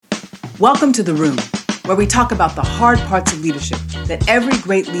Welcome to The Room, where we talk about the hard parts of leadership that every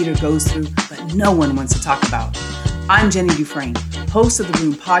great leader goes through, but no one wants to talk about. I'm Jenny Dufresne, host of The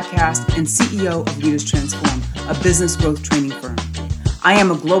Room podcast and CEO of Leaders Transform, a business growth training firm. I am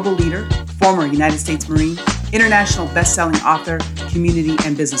a global leader, former United States Marine, international best-selling author, community,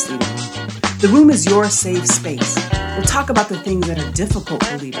 and business leader. The Room is your safe space. We'll talk about the things that are difficult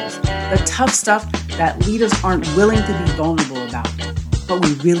for leaders, the tough stuff that leaders aren't willing to be vulnerable about, but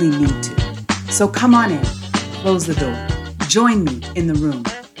we really need to. So come on in, close the door, join me in the room.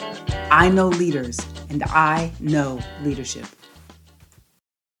 I know leaders, and I know leadership.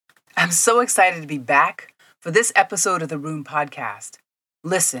 I'm so excited to be back for this episode of the Room podcast.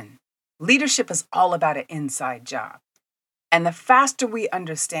 Listen, leadership is all about an inside job. And the faster we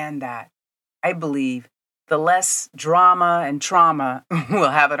understand that, I believe, the less drama and trauma we'll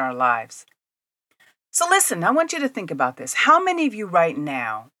have in our lives. So listen, I want you to think about this. How many of you right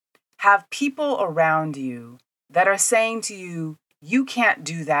now have people around you that are saying to you, you can't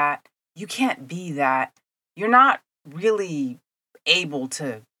do that, you can't be that, you're not really able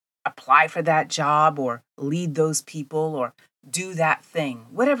to apply for that job or lead those people or do that thing,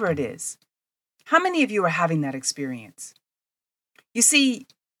 whatever it is? How many of you are having that experience? You see,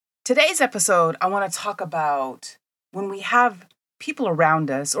 today's episode, I want to talk about when we have people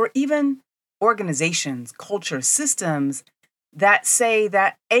around us or even organizations, culture, systems that say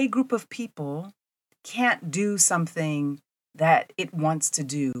that a group of people can't do something that it wants to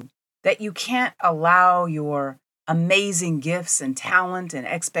do, that you can't allow your amazing gifts and talent and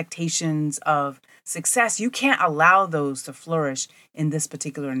expectations of success, you can't allow those to flourish in this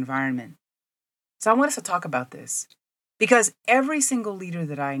particular environment. So I want us to talk about this because every single leader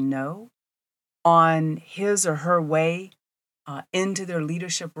that I know on his or her way into their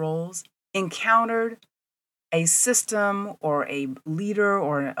leadership roles encountered a system or a leader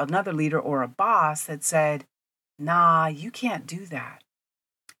or another leader or a boss that said, nah, you can't do that.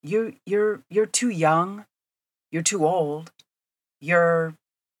 You're too young. You're too old. You're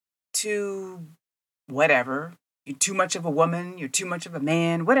too whatever. You're too much of a woman. You're too much of a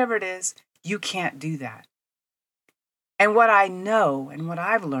man. Whatever it is, you can't do that. And what I know and what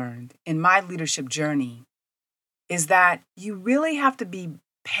I've learned in my leadership journey is that you really have to be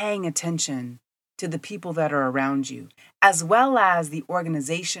paying attention to the people that are around you, as well as the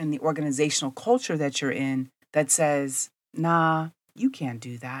organization, the organizational culture that you're in that says, nah, you can't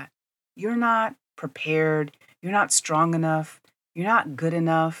do that. You're not prepared. You're not strong enough. You're not good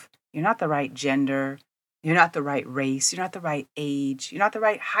enough. You're not the right gender. You're not the right race. You're not the right age. You're not the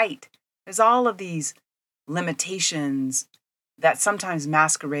right height. There's all of these limitations that sometimes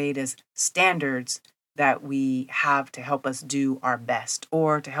masquerade as standards that we have to help us do our best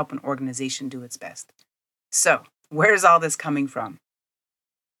or to help an organization do its best. So, where's all this coming from?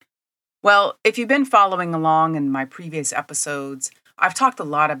 Well, if you've been following along in my previous episodes, I've talked a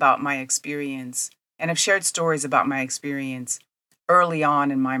lot about my experience and I've shared stories about my experience early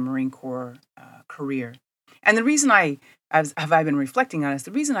on in my Marine Corps career. And the reason I've been reflecting on this,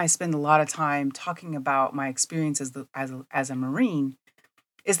 the reason I spend a lot of time talking about my experience as a Marine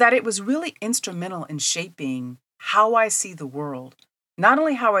is that it was really instrumental in shaping how I see the world. Not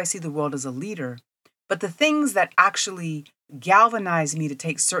only how I see the world as a leader, but the things that actually galvanized me to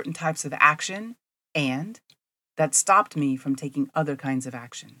take certain types of action and that stopped me from taking other kinds of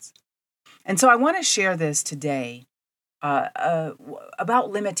actions. And so I want to share this today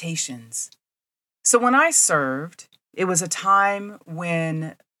about limitations. So when I served, it was a time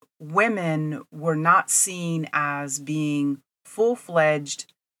when women were not seen as being full-fledged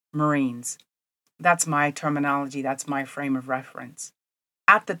Marines. That's my terminology. That's my frame of reference.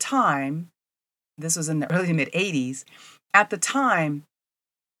 At the time, this was in the early to mid 80s, at the time,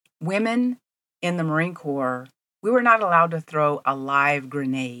 women in the Marine Corps, we were not allowed to throw a live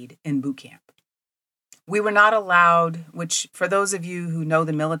grenade in boot camp. We were not allowed, which for those of you who know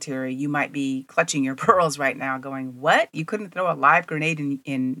the military, you might be clutching your pearls right now going, what? You couldn't throw a live grenade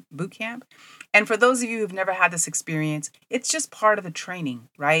in boot camp? And for those of you who've never had this experience, it's just part of the training,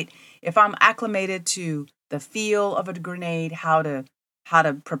 right? If I'm acclimated to the feel of a grenade, how to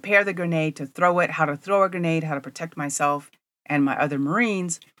prepare the grenade, to throw it, how to throw a grenade, how to protect myself and my other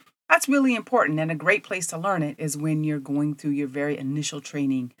Marines, that's really important. And a great place to learn it is when you're going through your very initial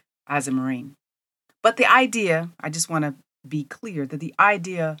training as a Marine. But the idea, I just want to be clear that the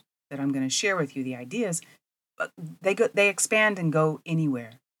idea that I'm going to share with you, the ideas, they expand and go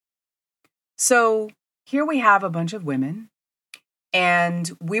anywhere. So here we have a bunch of women,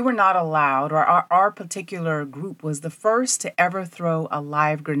 and we were not allowed, or our particular group was the first to ever throw a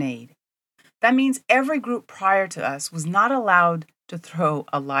live grenade. That means every group prior to us was not allowed to throw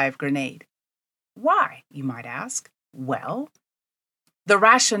a live grenade. Why, you might ask? Well, the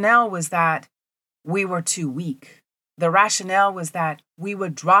rationale was that we were too weak. The rationale was that we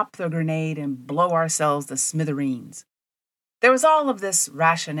would drop the grenade and blow ourselves to smithereens. There was all of this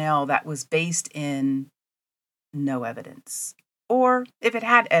rationale that was based in no evidence. Or if it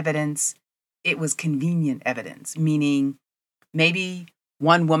had evidence, it was convenient evidence, meaning maybe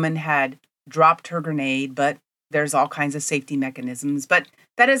one woman had dropped her grenade, but there's all kinds of safety mechanisms. But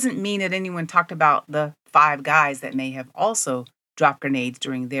that doesn't mean that anyone talked about the 5 guys that may have also dropped grenades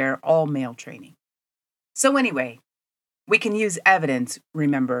during their all-male training. So anyway, we can use evidence,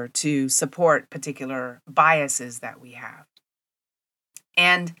 remember, to support particular biases that we have.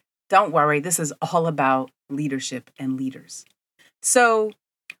 And don't worry, this is all about leadership and leaders. So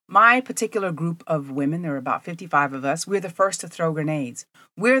my particular group of women, there are about 55 of us, we're the first to throw grenades.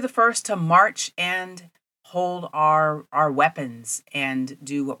 We're the first to march and hold our weapons and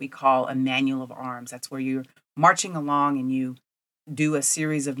do what we call a manual of arms. That's where you're marching along and you do a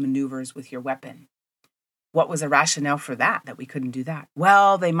series of maneuvers with your weapon. What was a rationale for that we couldn't do that?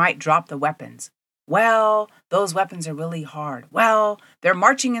 Well, they might drop the weapons. Well, those weapons are really hard. Well, they're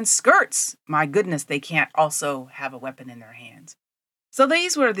marching in skirts. My goodness, they can't also have a weapon in their hands. So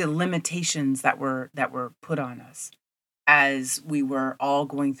these were the limitations that were put on us as we were all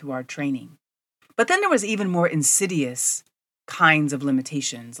going through our training. But then there was even more insidious kinds of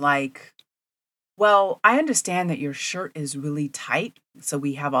limitations, like, well, I understand that your shirt is really tight. So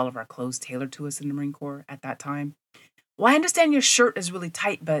we have all of our clothes tailored to us in the Marine Corps at that time. Well, I understand your shirt is really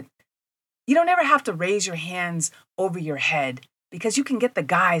tight, but you don't ever have to raise your hands over your head because you can get the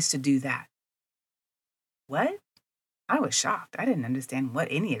guys to do that. What? I was shocked. I didn't understand what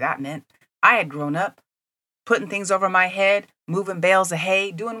any of that meant. I had grown up putting things over my head, moving bales of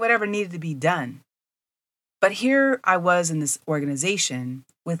hay, doing whatever needed to be done. But here I was in this organization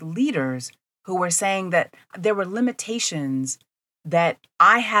with leaders who were saying that there were limitations that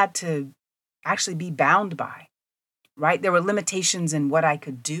I had to actually be bound by, right? There were limitations in what I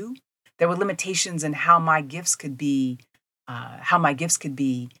could do. There were limitations in how my gifts could be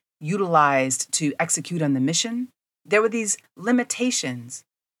utilized to execute on the mission. There were these limitations,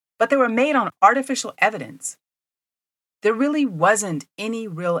 but they were made on artificial evidence. There really wasn't any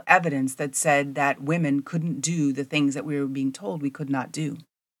real evidence that said that women couldn't do the things that we were being told we could not do.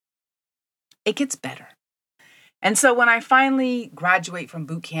 It gets better. And so when I finally graduate from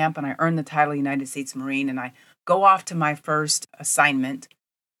boot camp and I earn the title United States Marine and I go off to my first assignment,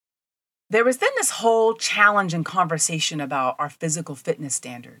 there was then this whole challenge and conversation about our physical fitness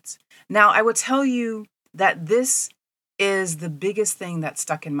standards. Now, I will tell you that this is the biggest thing that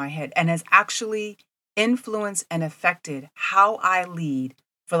stuck in my head and has actually influenced and affected how I lead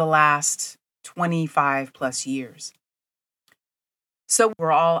for the last 25 plus years. So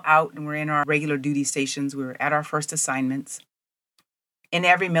we're all out and we're in our regular duty stations. We're at our first assignments. In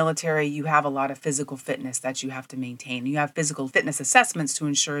every military, you have a lot of physical fitness that you have to maintain. You have physical fitness assessments to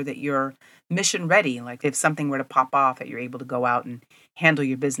ensure that you're mission ready. Like if something were to pop off, that you're able to go out and handle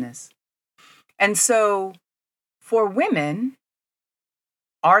your business. And so for women,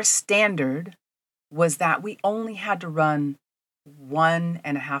 our standard was that we only had to run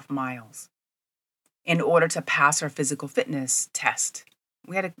 1.5 miles in order to pass our physical fitness test.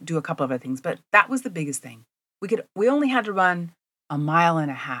 We had to do a couple of other things, but that was the biggest thing. We only had to run 1.5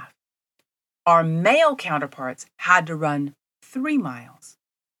 miles. Our male counterparts had to run 3 miles.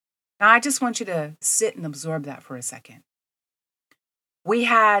 Now, I just want you to sit and absorb that for a second. We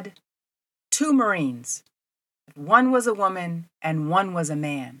had 2 Marines. One was a woman and one was a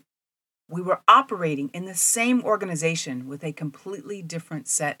man. We were operating in the same organization with a completely different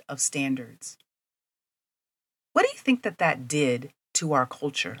set of standards. What do you think that did to our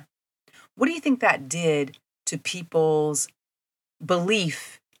culture? What do you think that did to people's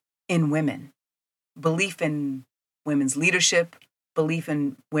belief in women? Belief in women's leadership, belief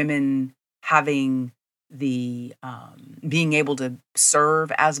in women having the being able to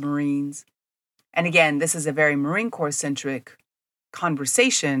serve as Marines. And again, this is a very Marine Corps-centric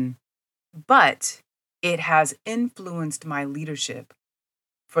conversation, but it has influenced my leadership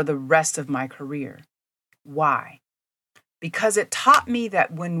for the rest of my career. Why? Because it taught me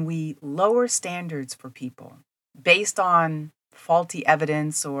that when we lower standards for people based on faulty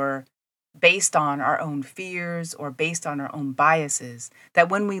evidence or based on our own fears or based on our own biases, that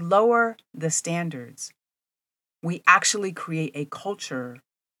when we lower the standards, we actually create a culture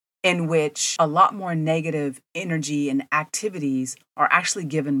in which a lot more negative energy and activities are actually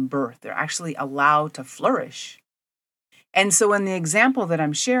given birth. They're actually allowed to flourish. And so in the example that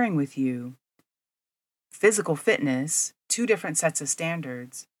I'm sharing with you, physical fitness, two different sets of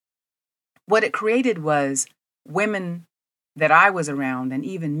standards, what it created was women that I was around, and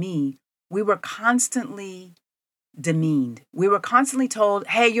even me, we were constantly demeaned. We were constantly told,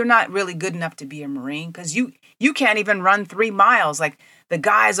 hey, you're not really good enough to be a Marine because you can't even run 3 miles. Like the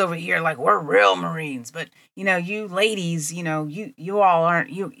guys over here, like we're real Marines, but you ladies, you all aren't,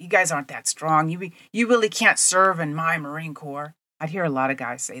 you guys aren't that strong. You really can't serve in my Marine Corps. I'd hear a lot of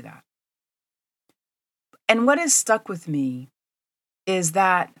guys say that. And what has stuck with me is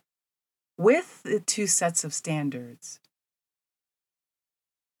that with the two sets of standards,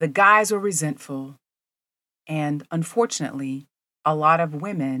 the guys were resentful. And unfortunately, a lot of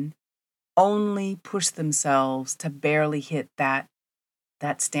women only push themselves to barely hit that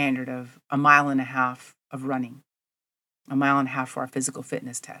standard of 1.5 miles of running, 1.5 miles for our physical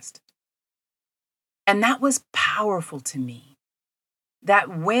fitness test. And that was powerful to me,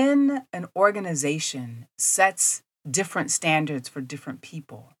 that when an organization sets different standards for different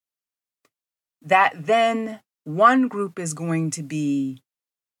people, that then one group is going to be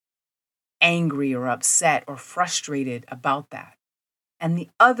angry or upset or frustrated about that. And the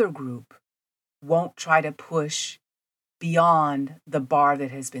other group won't try to push beyond the bar that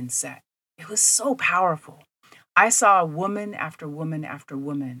has been set. It was so powerful. I saw woman after woman after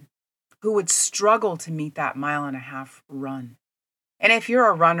woman who would struggle to meet that 1.5 mile run. And if you're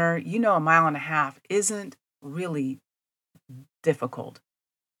a runner, 1.5 miles isn't really difficult.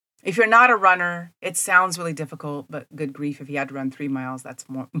 If you're not a runner, it sounds really difficult, but good grief, if you had to run 3 miles, that's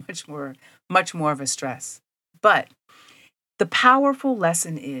much more of a stress. But the powerful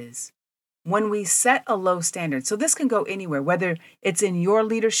lesson is when we set a low standard, so this can go anywhere, whether it's in your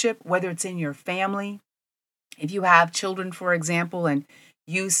leadership, whether it's in your family. If you have children, for example, and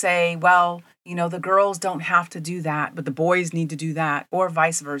you say, well, the girls don't have to do that, but the boys need to do that, or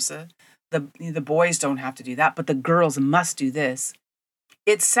vice versa. The boys don't have to do that, but the girls must do this.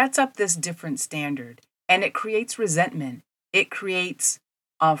 It sets up this different standard, and it creates resentment. It creates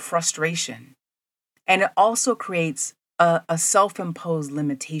frustration. And it also creates a self-imposed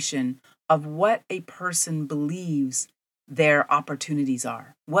limitation of what a person believes their opportunities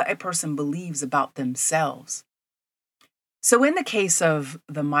are, what a person believes about themselves. So in the case of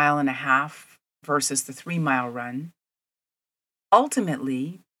the 1.5 mile versus the 3 mile run,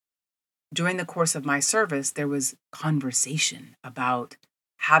 ultimately, during the course of my service, there was conversation about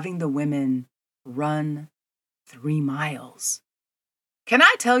having the women run 3 miles. Can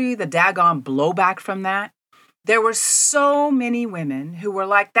I tell you the daggone blowback from that? There were so many women who were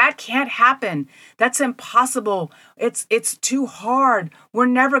like, that can't happen. That's impossible. It's too hard. We're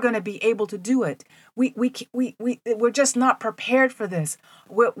never going to be able to do it. We're just not prepared for this.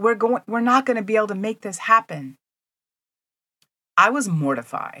 We're not going to be able to make this happen. I was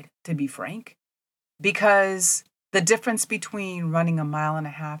mortified, to be frank, because the difference between running 1.5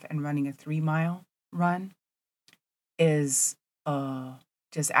 miles and running a 3 mile run is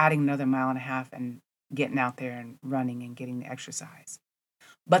just adding another 1.5 miles and getting out there and running and getting the exercise.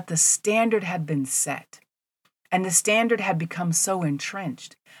 But the standard had been set, and the standard had become so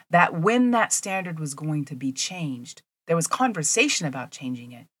entrenched that when that standard was going to be changed, there was conversation about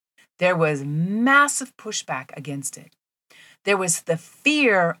changing it. There was massive pushback against it. There was the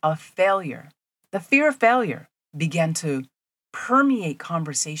fear of failure. The fear of failure began to permeate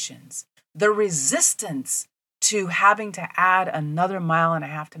conversations. The resistance to having to add another 1.5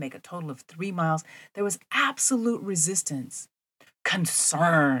 miles to make a total of 3 miles, there was absolute resistance,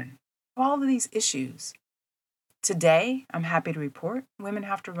 concern, all of these issues. Today, I'm happy to report women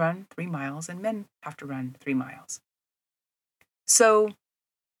have to run 3 miles and men have to run 3 miles. So,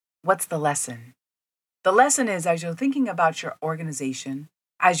 what's the lesson? The lesson is, as you're thinking about your organization,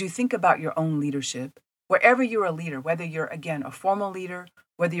 as you think about your own leadership, wherever you're a leader, whether you're, again, a formal leader,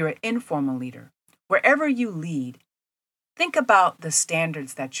 whether you're an informal leader, wherever you lead, think about the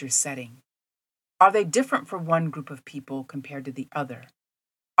standards that you're setting. Are they different for one group of people compared to the other?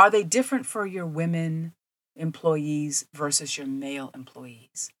 Are they different for your women employees versus your male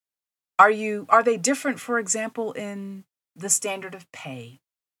employees? Are they different, for example, in the standard of pay?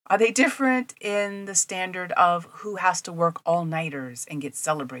 Are they different in the standard of who has to work all-nighters and get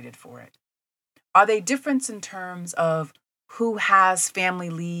celebrated for it? Are they different in terms of who has family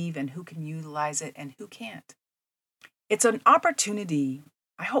leave and who can utilize it and who can't? It's an opportunity.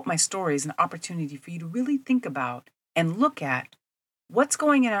 I hope my story is an opportunity for you to really think about and look at what's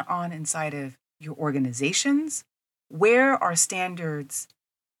going on inside of your organizations. Where are standards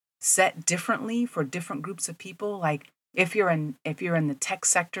set differently for different groups of people? Like if you're in the tech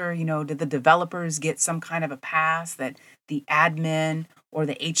sector, did the developers get some kind of a pass that the admin or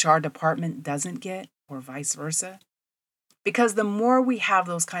the HR department doesn't get, or vice versa? Because the more we have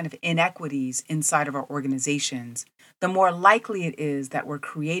those kind of inequities inside of our organizations, the more likely it is that we're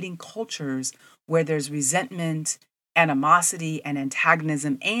creating cultures where there's resentment, animosity, and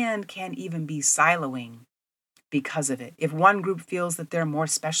antagonism, and can even be siloing because of it. If one group feels that they're more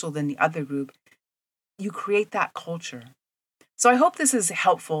special than the other group, you create that culture. So I hope this is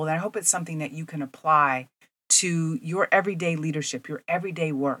helpful, and I hope it's something that you can apply to your everyday leadership, your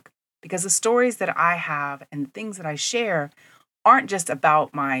everyday work. Because the stories that I have and the things that I share aren't just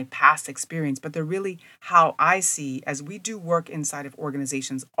about my past experience, but they're really how I see, as we do work inside of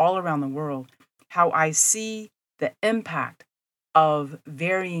organizations all around the world, how I see the impact of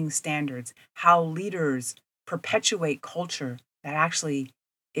varying standards, how leaders perpetuate culture that actually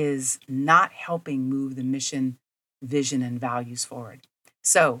is not helping move the mission, vision, and values forward.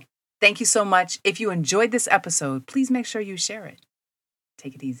 So, thank you so much. If you enjoyed this episode, please make sure you share it.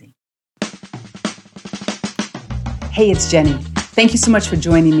 Take it easy. Hey, it's Jenny. Thank you so much for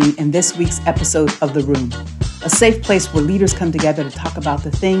joining me in this week's episode of The Room, a safe place where leaders come together to talk about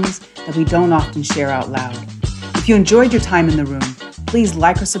the things that we don't often share out loud. If you enjoyed your time in the room, please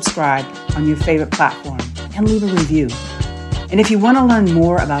like or subscribe on your favorite platform and leave a review. And if you want to learn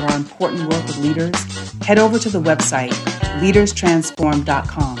more about our important work with leaders, head over to the website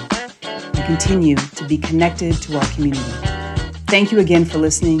leaderstransform.com and continue to be connected to our community. Thank you again for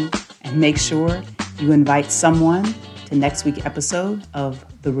listening, and make sure you invite someone to next week's episode of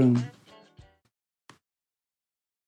The Room.